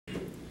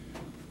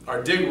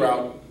our dig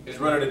route is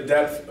running a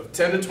depth of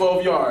 10 to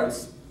 12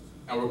 yards,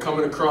 and we're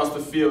coming across the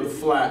field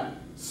flat,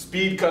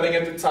 speed cutting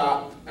at the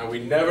top, and we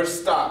never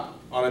stop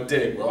on a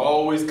dig. We're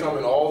always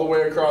coming all the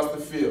way across the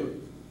field.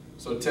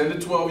 So 10 to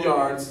 12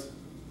 yards,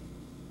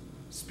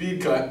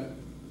 speed cut,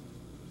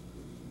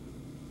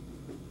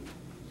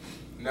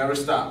 never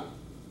stop.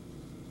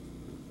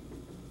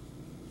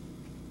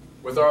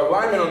 With our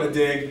alignment on the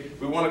dig,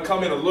 we want to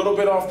come in a little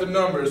bit off the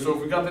numbers. So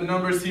if we got the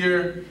numbers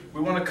here,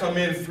 we want to come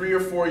in 3 or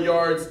 4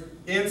 yards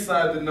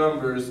inside the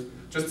numbers,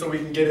 just so we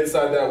can get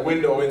inside that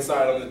window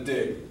inside on the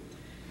dig.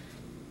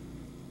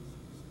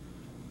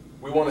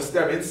 We want to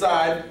stem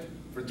inside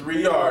for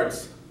 3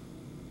 yards.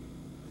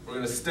 We're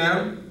going to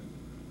stem,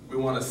 we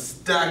want to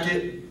stack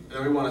it, and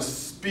then we want to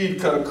speed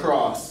cut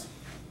across.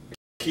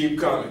 Keep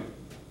coming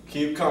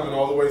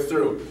all the way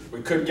through.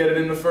 We could get it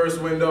in the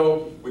first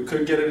window, we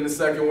could get it in the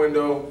second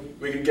window,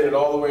 we could get it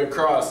all the way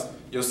across.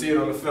 You'll see it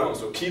on the film.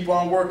 So keep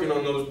on working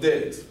on those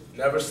digs.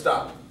 Never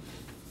stop.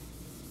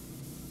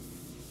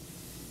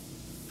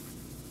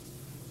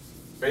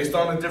 Based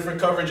on the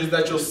different coverages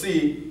that you'll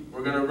see,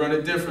 we're going to run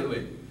it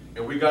differently.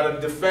 If we got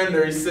a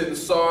defender, he's sitting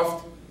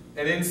soft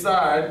and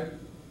inside,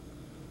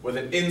 with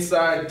an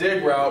inside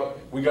dig route,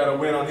 we got to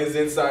win on his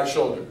inside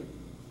shoulder,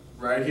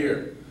 right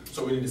here.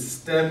 So we need to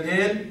stem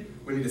in,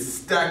 we need to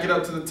stack it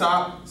up to the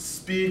top,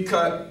 speed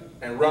cut,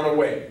 and run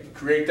away.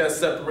 Create that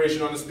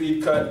separation on the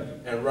speed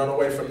cut and run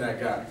away from that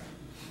guy.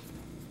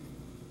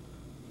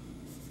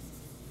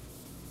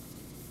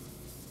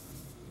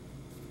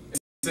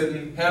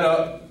 Sitting head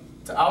up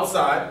to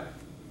outside,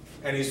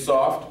 and he's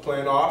soft,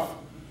 playing off.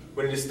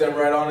 We need to stem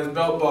right on his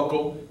belt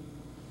buckle,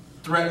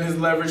 threaten his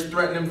leverage,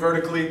 threaten him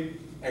vertically,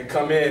 and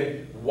come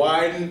in,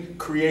 widen,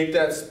 create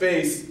that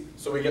space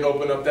so we can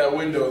open up that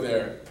window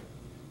there.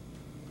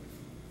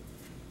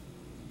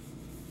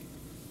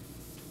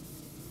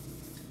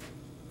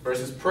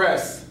 Versus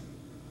press,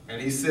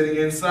 and he's sitting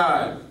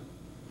inside,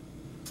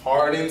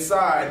 hard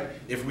inside.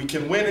 If we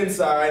can win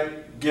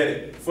inside, get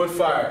it. Foot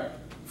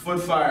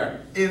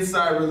fire,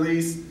 inside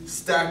release,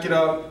 stack it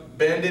up,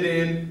 bend it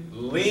in,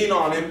 lean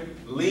on him,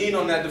 lean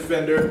on that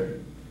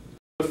defender,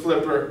 the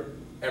flipper,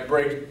 and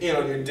break in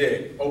on your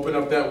dig. Open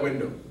up that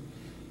window.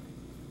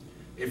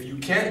 If you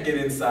can't get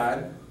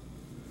inside,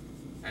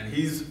 and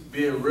he's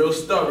being real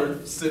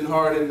stubborn, sitting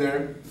hard in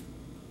there,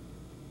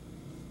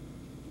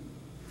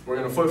 we're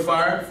going to foot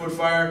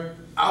fire,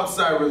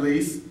 outside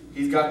release.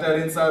 He's got that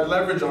inside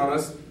leverage on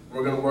us.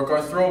 We're going to work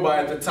our throw by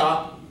at the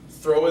top,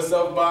 throw us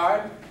up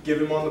by, give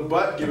him on the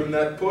butt, give him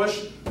that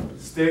push,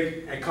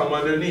 stick, and come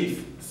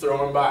underneath,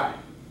 throw him by.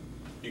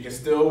 You can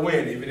still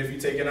win even if you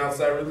take an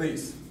outside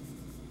release.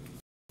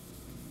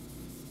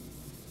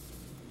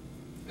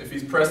 If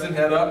he's pressing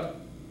head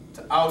up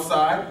to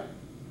outside,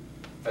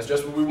 that's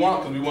just what we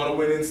want, because we want to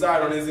win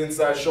inside on his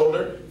inside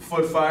shoulder.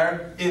 Foot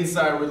fire,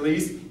 inside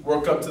release,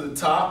 work up to the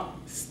top,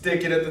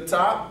 stick it at the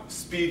top,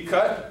 speed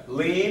cut,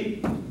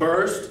 lean,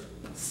 burst,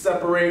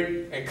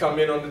 separate, and come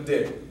in on the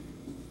dig.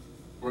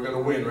 We're going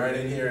to win right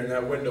in here in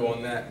that window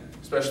on that,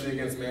 especially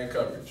against man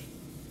coverage.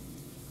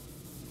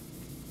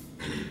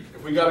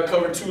 If we got a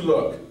cover 2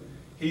 look,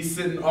 he's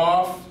sitting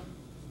off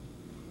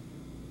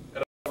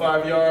at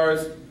 5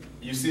 yards,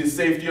 you see a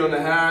safety on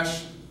the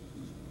hash,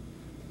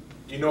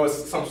 you know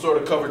it's some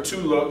sort of cover 2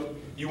 look,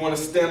 you want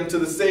to stem to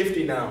the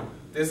safety now.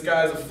 This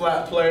guy's a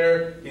flat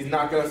player, he's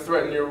not going to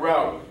threaten your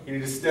route. You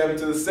need to stem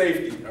to the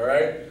safety, all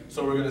right?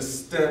 So we're going to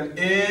stem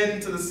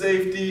into the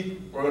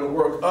safety, we're going to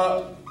work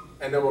up,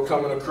 and then we're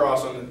coming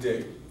across on the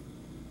dig.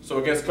 So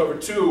against cover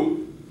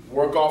 2,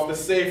 work off the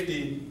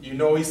safety. You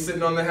know he's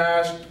sitting on the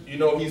hash, you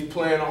know he's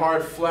playing a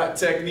hard flat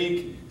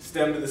technique,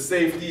 stem to the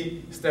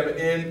safety, stem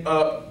in,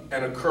 up,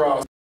 and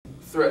across,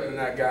 threatening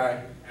that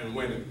guy and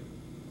winning.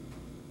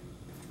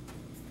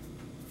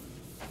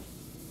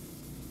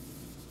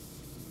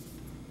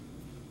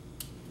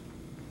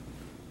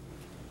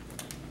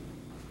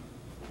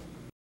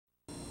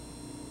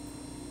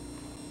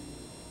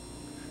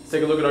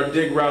 Take a look at our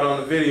dig route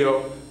on the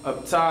video.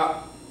 Up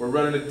top, we're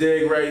running a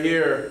dig right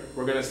here.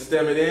 We're going to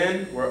stem it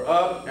in, we're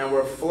up, and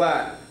we're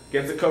flat.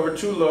 Against the cover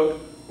 2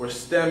 look, we're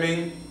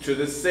stemming to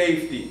the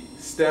safety.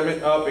 Stem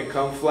it up and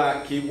come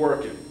flat. Keep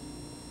working.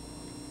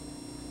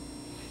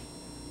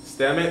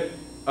 Stem it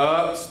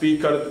up,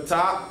 speed cut at the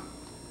top.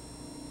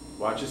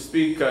 Watch his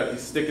speed cut.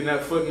 He's sticking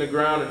that foot in the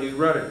ground and he's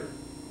running.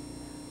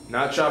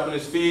 Not chopping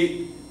his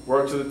feet.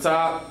 Work to the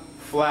top,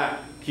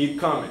 flat. Keep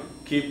coming,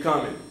 keep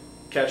coming.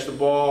 Catch the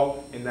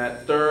ball in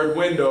that 3rd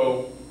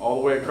window all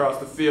the way across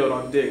the field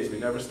on digs. We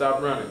never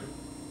stop running.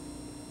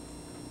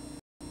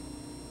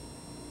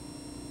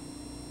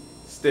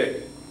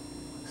 Stick,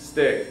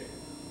 stick.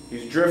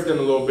 He's drifting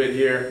a little bit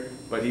here,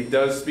 but he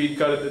does speed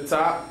cut at the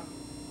top.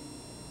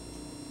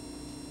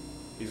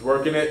 He's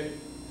working it,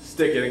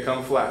 stick it and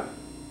come flat.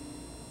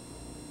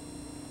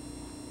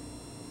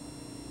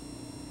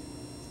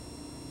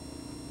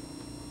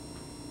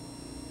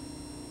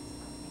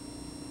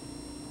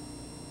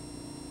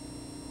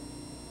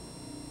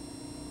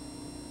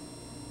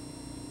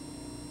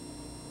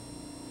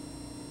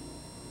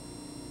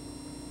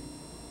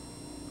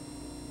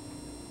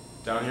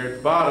 Down here at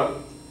the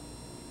bottom.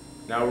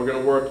 Now we're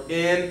going to work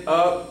in,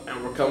 up,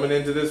 and we're coming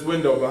into this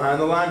window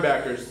behind the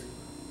linebackers.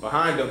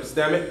 Behind them,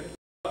 stem it,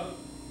 up,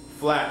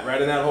 flat,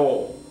 right in that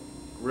hole.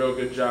 Real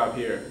good job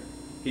here.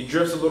 He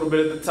drifts a little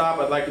bit at the top.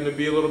 I'd like him to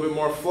be a little bit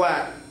more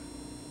flat,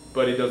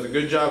 but he does a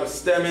good job of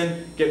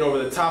stemming, getting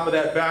over the top of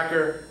that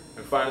backer,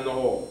 and finding the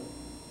hole.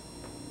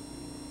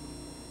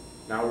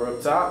 Now we're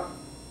up top.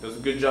 Does a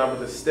good job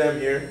with the stem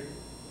here.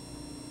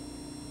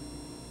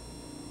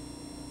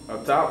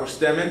 Up top, we're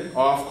stemming,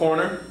 off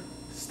corner,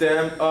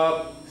 stem,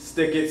 up,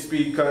 stick it,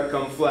 speed cut,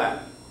 come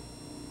flat.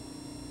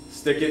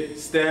 Stick it,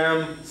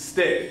 stem,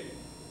 stick.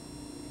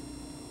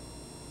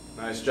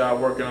 Nice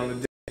job working on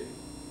the dig.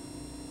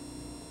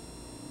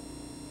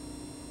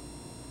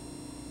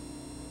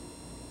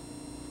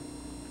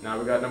 Now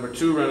we got number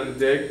 2 running the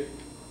dig.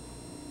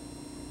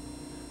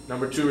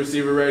 Number 2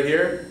 receiver right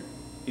here.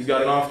 He's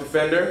got an off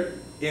defender,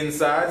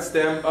 inside,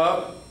 stem,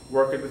 up,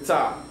 work at the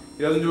top.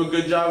 He doesn't do a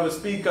good job of a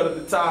speed cut at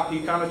the top. He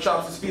kind of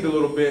chops his feet a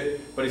little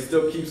bit, but he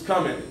still keeps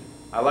coming.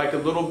 I like a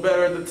little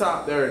better at the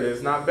top. There it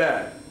is. Not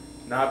bad.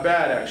 Not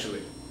bad,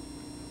 actually.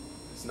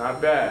 It's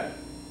not bad.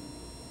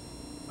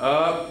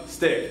 Up,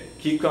 stick.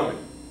 Keep coming.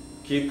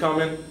 Keep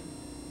coming.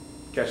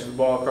 Catches the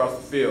ball across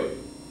the field.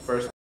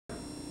 First time.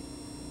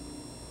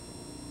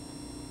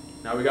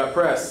 Now we got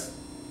press.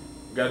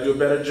 We got to do a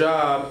better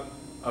job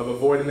of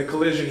avoiding the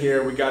collision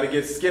here. We got to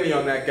get skinny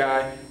on that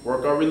guy,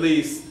 work our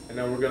release, and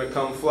then we're going to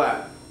come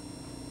flat.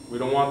 We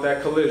don't want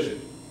that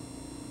collision.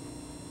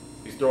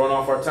 He's throwing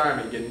off our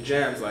timing, getting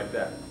jams like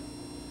that.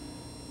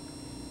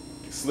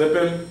 Slip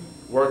him,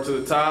 work to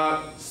the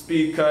top,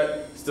 speed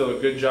cut. Still a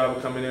good job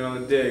of coming in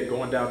on the dig,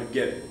 going down to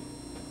get it.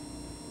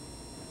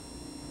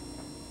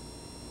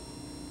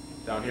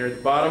 Down here at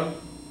the bottom,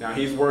 now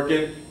he's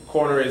working.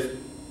 Corner is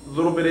a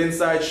little bit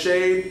inside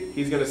shade.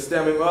 He's going to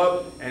stem him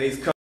up, and he's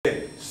coming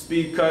in.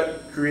 Speed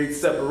cut creates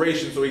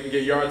separation so he can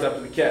get yards after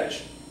the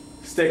catch.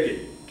 Stick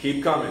it.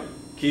 Keep coming.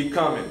 Keep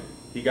coming.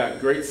 He got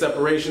great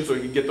separation so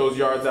he can get those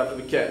yards after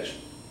the catch.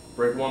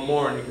 Break one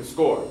more and he can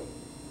score.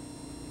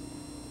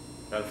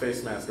 Got a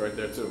face mask right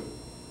there too.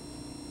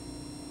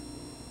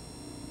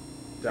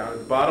 Down at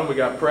the bottom we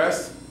got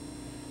press.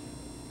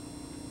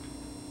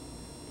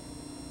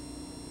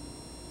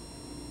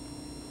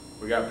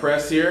 We got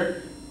press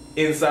here.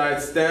 Inside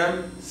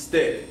stem,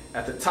 stick.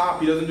 At the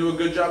top he doesn't do a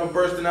good job of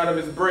bursting out of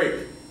his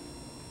break,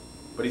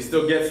 but he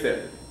still gets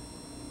there.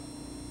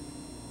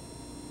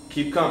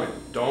 Keep coming.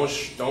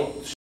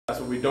 That's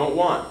what we don't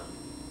want.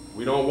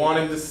 We don't want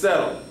him to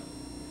settle.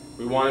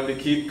 We want him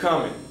to keep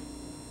coming.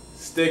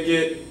 Stick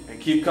it and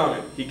keep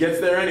coming. He gets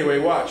there anyway,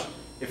 watch.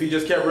 If he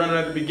just kept running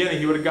at the beginning,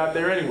 he would have got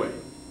there anyway.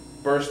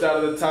 Burst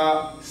out of the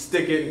top,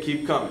 stick it and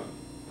keep coming.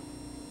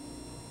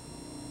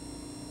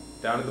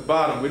 Down at the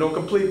bottom, we don't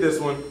complete this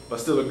one, but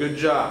still a good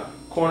job.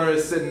 Corner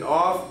is sitting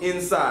off,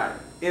 inside.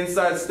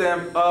 Inside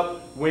stem,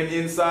 up, win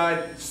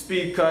inside,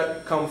 speed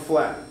cut, come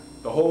flat.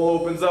 The hole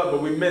opens up,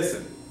 but we miss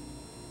him.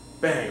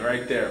 Bang,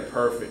 right there,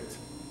 perfect.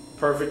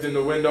 Perfect in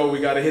the window. We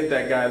got to hit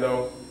that guy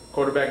though.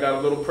 Quarterback got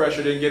a little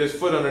pressure, didn't get his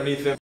foot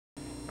underneath him,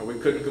 and we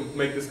couldn't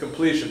make this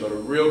completion, but a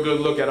real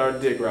good look at our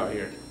dig route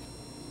here.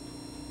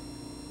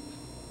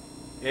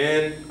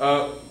 In,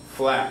 up,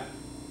 flat.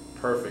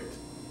 Perfect.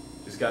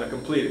 Just got to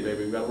complete it,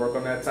 baby. We got to work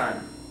on that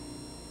timing.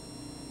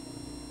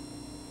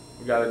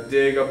 We got a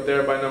dig up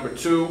there by number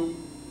 2.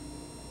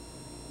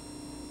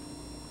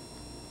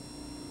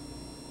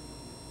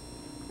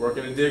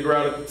 Working the dig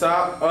route at the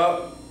top,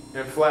 up,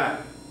 and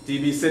flat.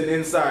 DB sitting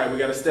inside. We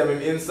got to stem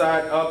him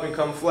inside, up, and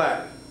come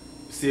flat.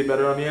 See it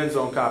better on the end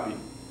zone copy.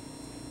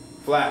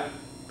 Flat.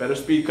 Better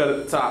speed cut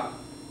at the top.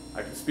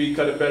 I can speed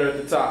cut it better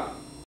at the top.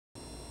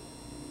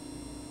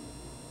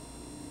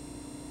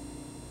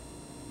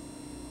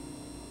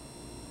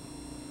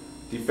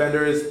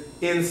 Defender is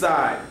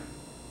inside.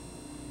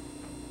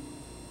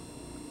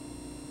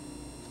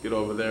 Let's get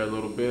over there a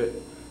little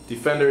bit.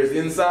 Defender is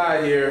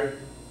inside here.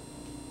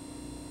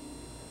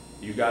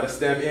 You got to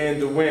stem in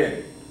to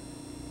win.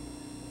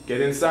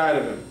 Get inside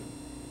of him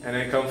and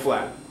then come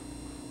flat.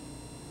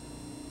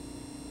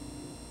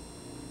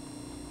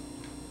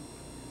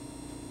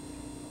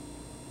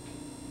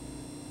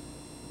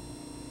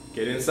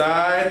 Get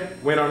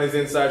inside, win on his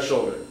inside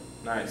shoulder.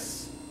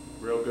 Nice.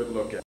 Real good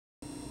look at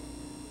it.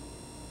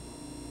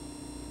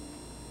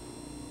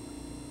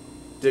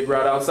 Dig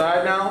route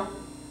outside now.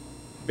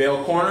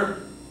 Bail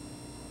corner.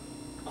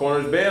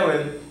 Corner's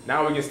bailing.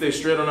 Now we can stay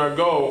straight on our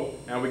goal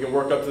and we can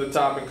work up to the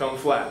top and come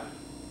flat.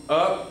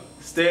 Up,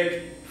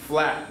 stick,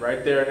 flat.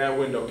 Right there in that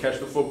window.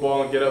 Catch the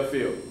football and get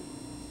upfield.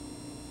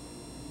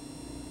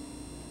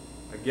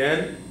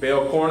 Again,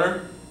 bail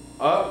corner.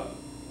 Up,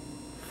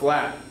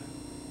 flat.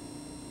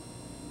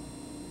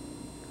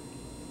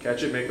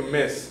 Catch it, make a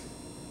miss.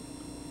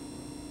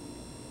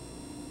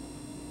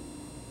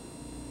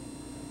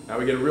 Now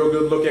we get a real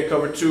good look at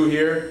cover 2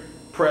 here.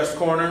 Press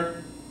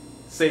corner.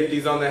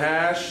 Safety's on the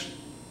hash.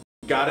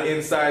 Got an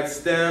inside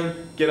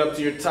stem. Get up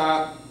to your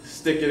top.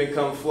 Stick it and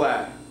come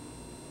flat.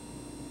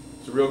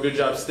 It's a real good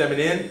job stemming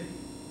in.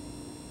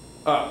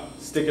 Up.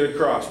 Stick it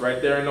across.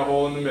 Right there in the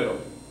hole in the middle.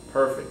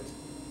 Perfect.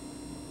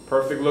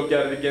 Perfect look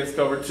at it against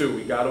cover 2.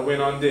 We got to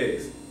win on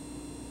digs.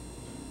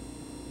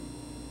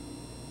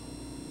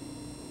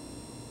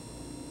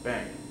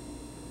 Bang.